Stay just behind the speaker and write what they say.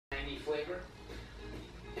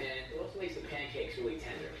naturally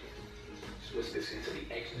tender. Twist this into the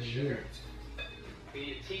eggs and the sugar.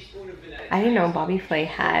 A teaspoon of vanilla. I didn't know Bobby Flay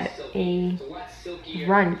had a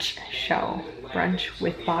brunch show. Brunch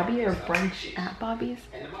with Bobby or brunch at Bobby's?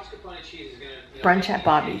 Brunch at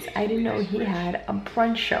Bobby's. I didn't know he had a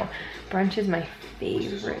brunch show. Brunch is my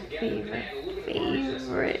favorite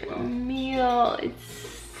meal.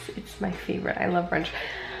 It's my favorite. I love brunch.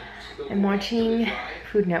 I'm watching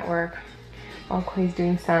Food Network while Quay's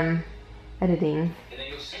doing some editing.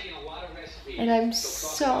 And I'm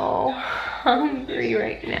so hungry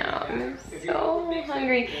right now. I'm so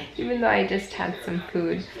hungry. Even though I just had some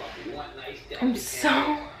food, I'm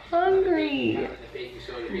so hungry.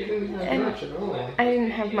 And I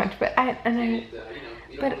didn't have much, but I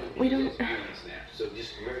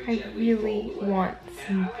really want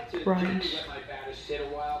some brunch.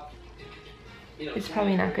 It's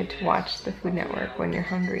probably not good to watch the Food Network when you're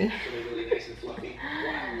hungry.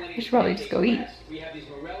 You should probably just go eat.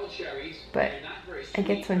 But I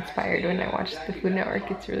get so inspired when I watch the Food Network.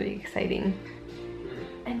 It's really exciting.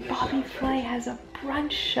 And Bobby Flay has a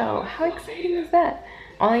brunch show. How exciting is that?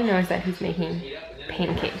 All I know is that he's making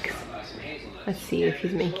pancakes. Let's see if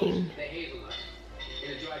he's making...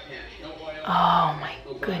 Oh my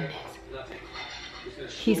goodness.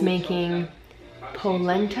 He's making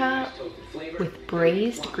polenta with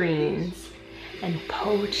braised greens and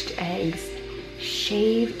poached eggs,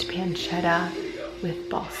 shaved pancetta with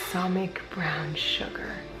balsamic brown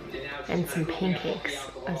sugar, and some pancakes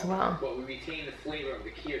as well.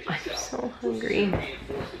 I'm so hungry,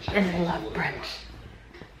 and I love brunch.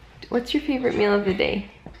 What's your favorite meal of the day,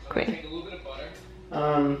 Quay?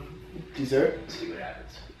 Dessert.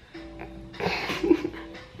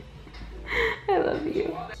 I love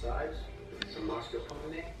you. Some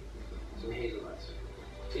mascarpone, some hazelnuts.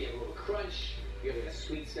 So you have a little crunch, you have a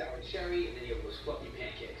sweet sour cherry, and then you have those fluffy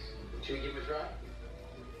pancakes. Should we give them a try?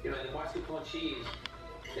 You know, the mascarpone cheese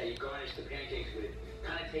that you garnish the pancakes with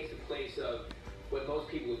kind of takes the place of what most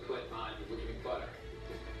people would put on, which would be butter.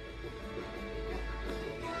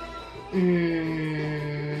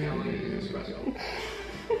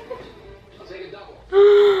 I'll take a double.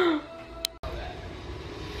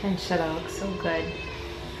 Pancetta looks so good.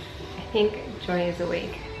 I think Joy is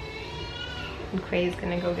awake. And Quay is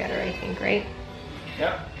gonna go get her, I think, right?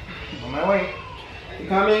 Yep. On my way. You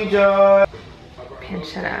coming, Joy?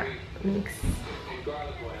 Pancetta makes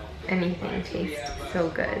anything taste so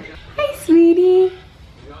good. Hi, sweetie.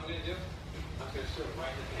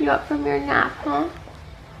 You up from your nap, huh?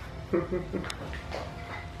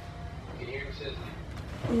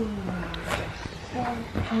 Ooh.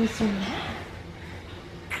 How was your nap?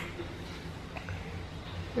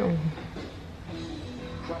 Oh.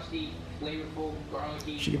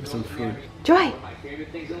 She gave us some food. Joy, do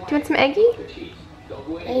you want some eggy?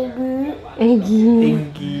 Eggy.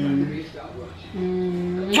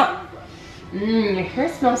 Your hair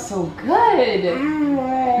smells so good.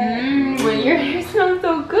 Your hair smells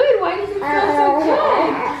so good. Why does it smell so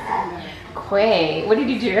good? Quay, what did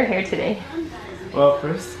you do to your hair today? Well,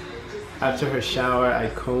 first, after her shower, I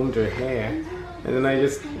combed her hair, and then I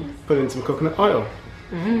just put in some coconut oil.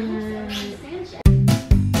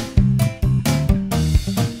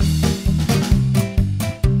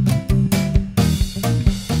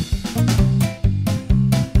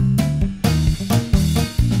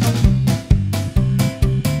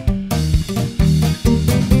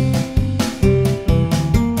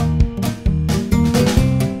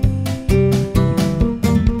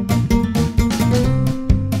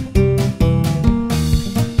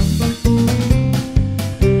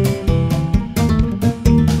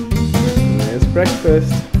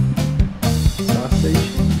 Breakfast, sausage,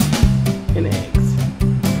 and eggs.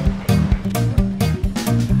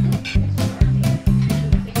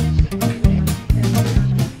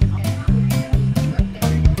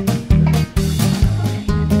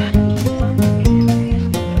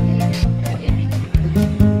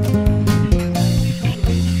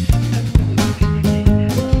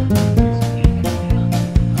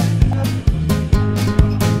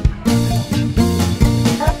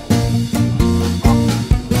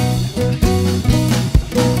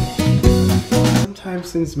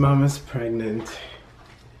 Since Mama's pregnant,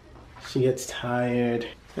 she gets tired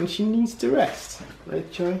and she needs to rest,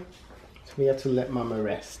 right, Joy? So we have to let Mama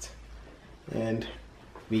rest, and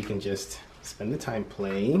we can just spend the time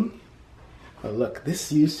playing. Oh look,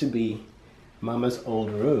 this used to be Mama's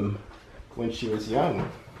old room when she was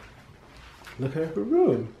young. Look at her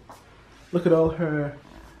room. Look at all her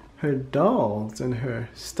dolls and her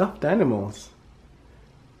stuffed animals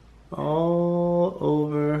all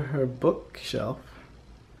over her bookshelf.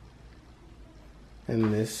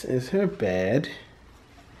 And this is her bed.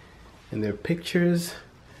 And there are pictures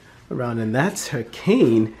around, and that's her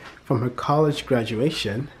cane from her college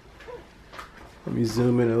graduation. Let me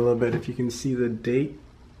zoom in a little bit if you can see the date.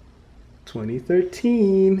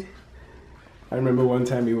 2013. I remember one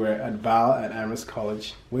time we were at Val at Amherst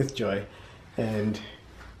College with Joy, and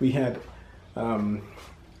we had an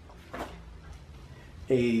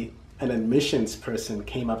admissions person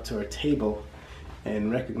came up to our table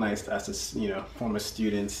and recognized us as, you know, former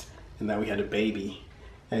students, and that we had a baby.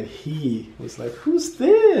 And he was like, "Who's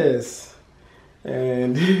this?"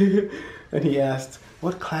 And and he asked,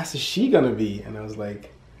 "What class is she gonna be?" And I was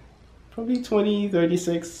like, probably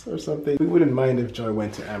 36 or something. We wouldn't mind if Joy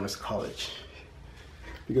went to Amherst College,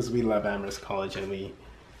 because we love Amherst College, and we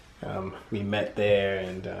met there,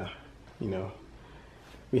 and you know,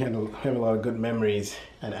 we have a lot of good memories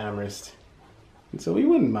at Amherst, and so we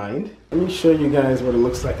wouldn't mind. Let me show you guys what it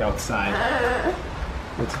looks like outside.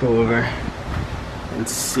 Let's go over and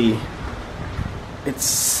see. It's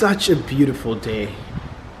such a beautiful day.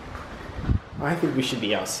 I think we should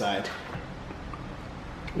be outside.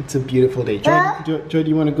 It's a beautiful day. Joy, do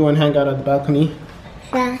you want to go and hang out at the balcony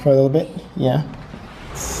for a little bit? Yeah.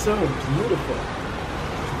 It's so beautiful.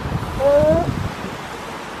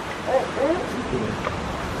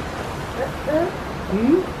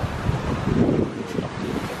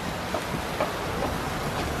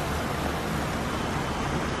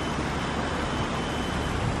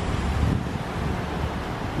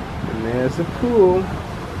 And there's a pool.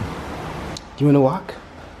 Do you want to walk?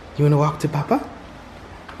 Do you want to walk to Papa?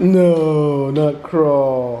 No, not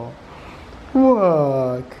crawl.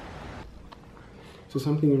 Walk. So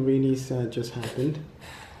something really sad just happened.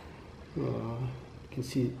 You can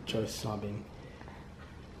see Joyce sobbing.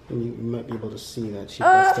 And you might be able to see that she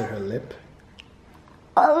busted her lip.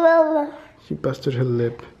 She busted her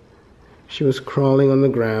lip. She was crawling on the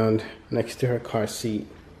ground next to her car seat.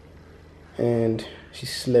 And she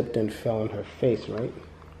slipped and fell on her face, right?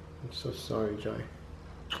 I'm so sorry, Joy.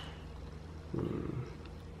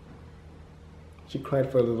 She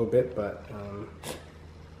cried for a little bit, but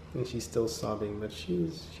and she's still sobbing, but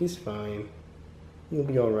she's fine. You'll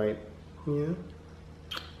be all right. Yeah.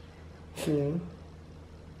 Yeah.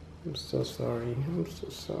 I'm so sorry. I'm so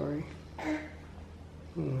sorry.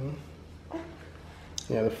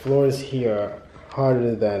 Yeah, the floors here are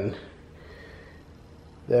harder than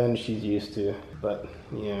she's used to, but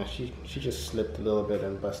yeah, she just slipped a little bit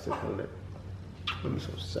and busted her lip. I'm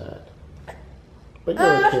so sad. But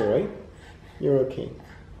you're okay, right? You're okay.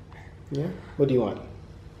 Yeah? What do you want?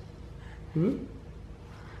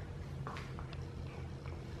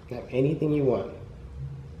 Have anything you want.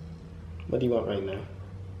 What do you want right now?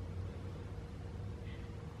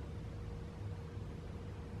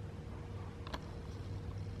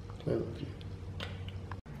 I love you.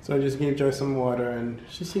 So I just gave Joy some water and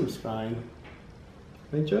she seems fine.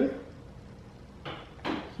 Right, Joy?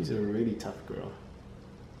 She's a really tough girl.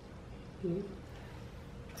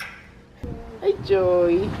 Hi,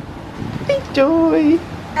 Joy. Hi, Joy.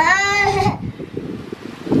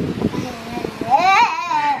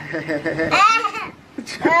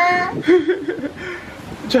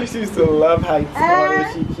 Joyce used to love heights.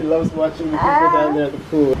 She loves watching the people down there at the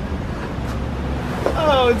pool.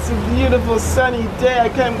 Oh, it's a beautiful sunny day. I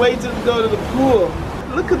can't wait to go to the pool.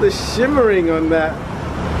 Look at the shimmering on that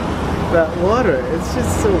water. It's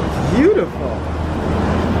just so beautiful.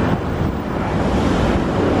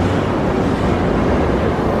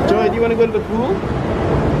 Joy, do you want to go to the pool?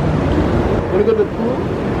 Want to go to the pool?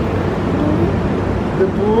 The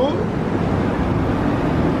pool?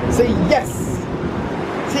 Say yes!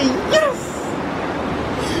 Say yes!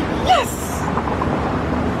 Yes!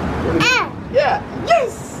 Yeah,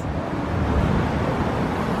 yes!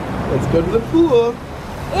 Let's go to the pool.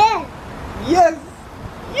 Yes! Yes!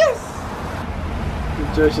 Yes!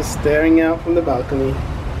 Joy's just staring out from the balcony.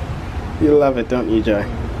 You love it, don't you, Joy?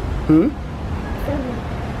 You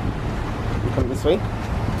come this way?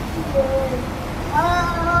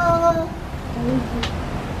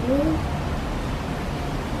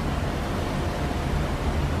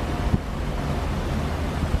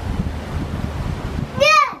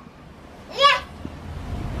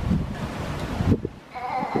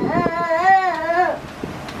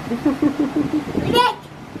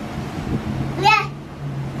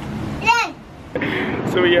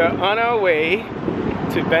 So we are on our way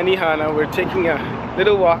to Benihana. We're taking a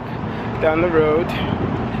little walk down the road.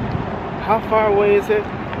 How far away is it?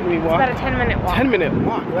 We walk? It's about a 10-minute walk. 10-minute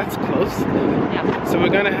walk, that's close. Yeah. So we're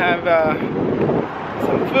gonna have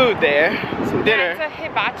some food there, some dinner. It's a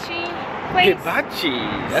hibachi place. Hibachi,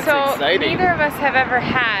 that's so exciting. Neither of us have ever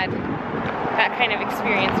had that kind of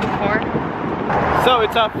experience before. So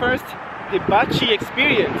it's our first hibachi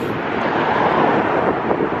experience.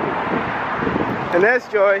 And there's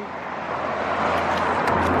Joy.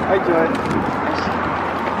 Hi Joy.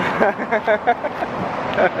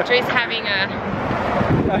 Joy's having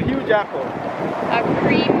a huge apple. A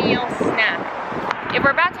pre-meal snack. If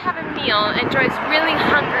we're about to have a meal and Joy's really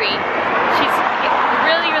hungry, she's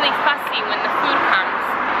really fussy when the food comes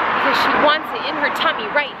because she wants it in her tummy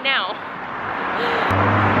right now.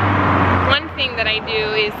 One thing that I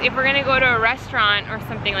do is if we're gonna go to a restaurant or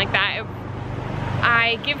something like that,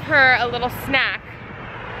 I give her a little snack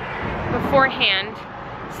beforehand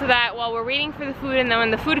so that while we're waiting for the food and then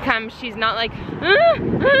when the food comes, she's not like,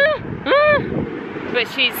 but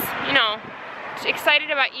she's, you know, excited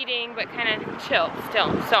about eating but kind of chill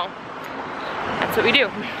still. So that's what we do.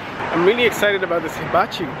 I'm really excited about this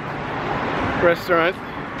hibachi restaurant.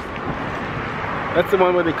 That's the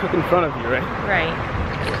one where they cook in front of you, right? Right.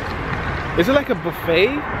 Is it like a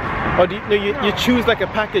buffet? Or do you, no, you choose like a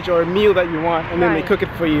package or a meal that you want and then they cook it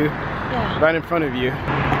for you right in front of you.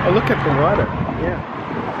 Oh, look at the water. Yeah.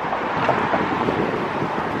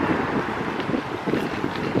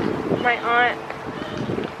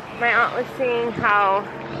 My aunt was saying how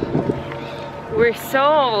we're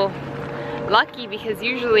so lucky because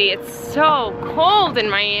usually it's so cold in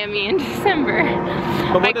Miami in December.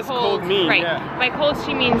 But what does cold mean? Right. Yeah. By cold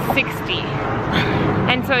she means 60.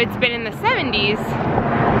 And so it's been in the 70s.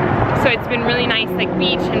 So it's been really nice like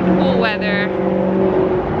beach and pool weather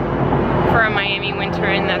for a Miami winter,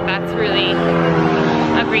 and that's really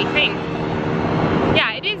a great thing.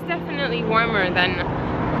 Yeah, it is definitely warmer than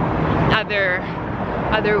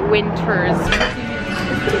other winters.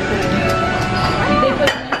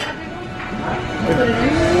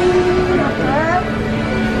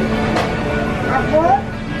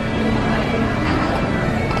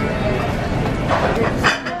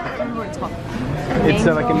 It's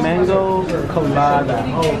like a mango colada.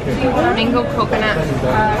 Oh, okay. Mango coconut.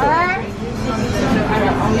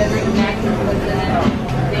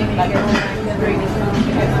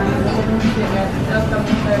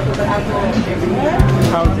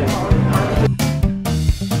 How's it?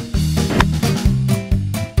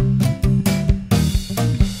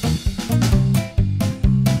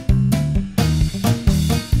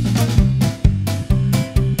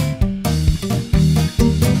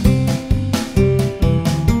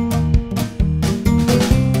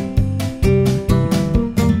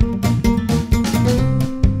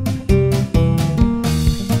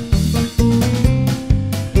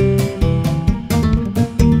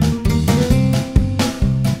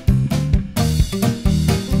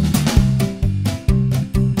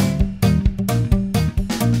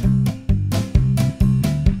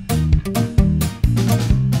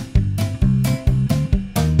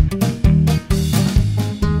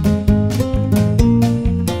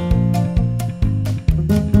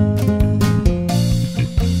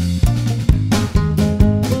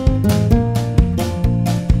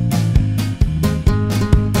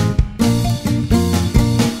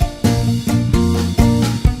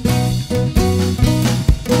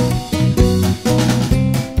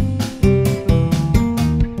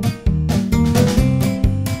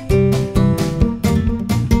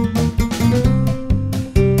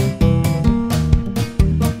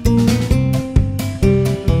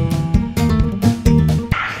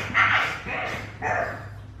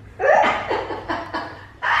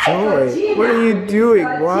 What are you doing?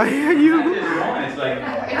 Why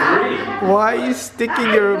are you sticking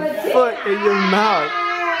your foot in your mouth?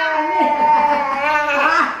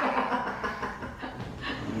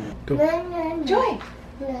 Go. Joy!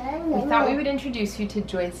 We thought we would introduce you to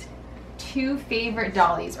Joy's two favorite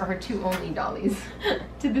dollies, or her two only dollies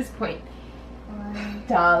to this point.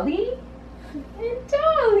 Dolly and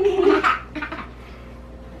Dolly.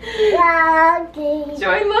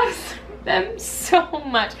 Joy loves them so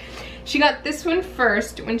much. She got this one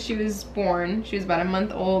first when she was born. She was about a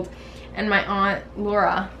month old, and my aunt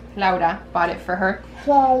Laura bought it for her.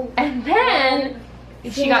 And then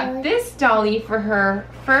she got this dolly for her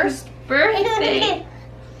first birthday.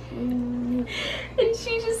 And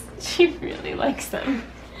she really likes them.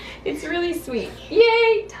 It's really sweet.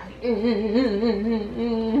 Yay!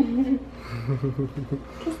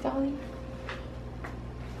 Kiss Dolly.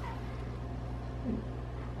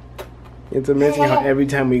 It's amazing how every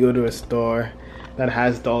time we go to a store that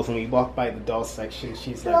has dolls and we walk by the doll section,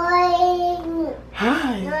 she's like,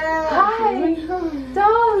 hi! Hi!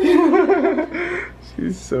 Dolly!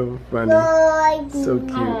 She's so funny. So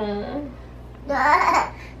cute.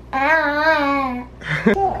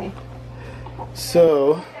 Okay.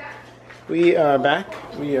 So, we are back.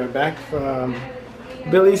 We are back from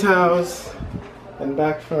Billy's house and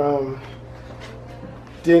back from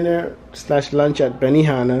dinner / lunch at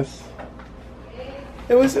Benihana's.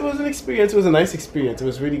 It was an experience. It was a nice experience. It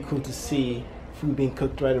was really cool to see food being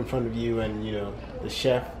cooked right in front of you, and you know, the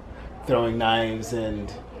chef throwing knives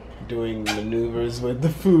and doing maneuvers with the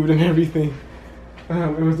food and everything.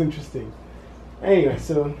 It was interesting. Anyway,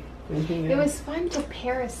 so anything else? It was fun to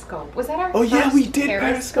Periscope. Was that our Oh first yeah, we did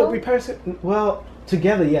Periscope. We Periscope. Well,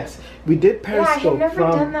 together, yes, we did Periscope. Yeah, I had never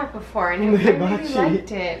from done that before, and I really Hibachi.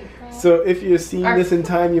 liked it. So if you're seeing this in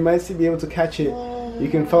time, you might be able to catch it. You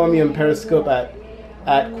can follow me on Periscope at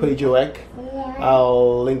Quajoek.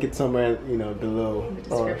 I'll link it somewhere, you know, below In the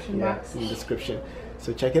description box. in the description.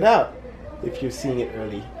 So check it out if you're seeing it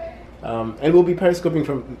early. And we'll be Periscoping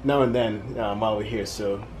from now and then while we're here.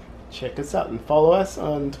 So check us out and follow us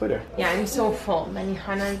on Twitter. Yeah, I'm so full.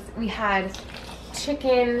 Benihana's. We had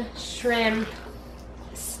chicken, shrimp,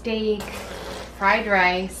 steak, fried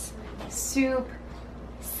rice, soup,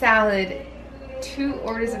 salad, 2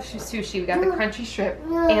 orders of sushi. We got the crunchy shrimp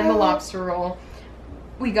and the lobster roll.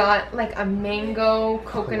 We got like a mango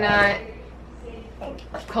coconut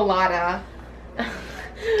colada.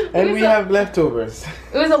 And we have leftovers.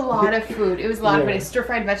 It was a lot of food. It was a lot of Yeah. food.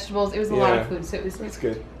 Stir-fried vegetables. It was a lot of food. So it was. It's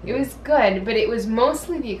good. It was good, but it was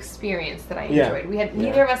mosely the experience that I enjoyed. We had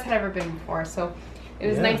neither of us had ever been before, so it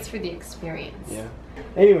was nice for the experience. Yeah.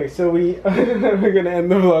 Anyway, so we're gonna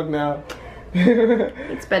end the vlog now.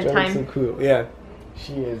 It's bedtime. So cool. Yeah.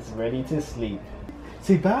 She is ready to sleep.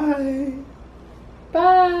 Say bye.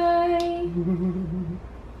 Bye.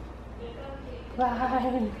 Bye.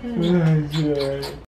 Bye.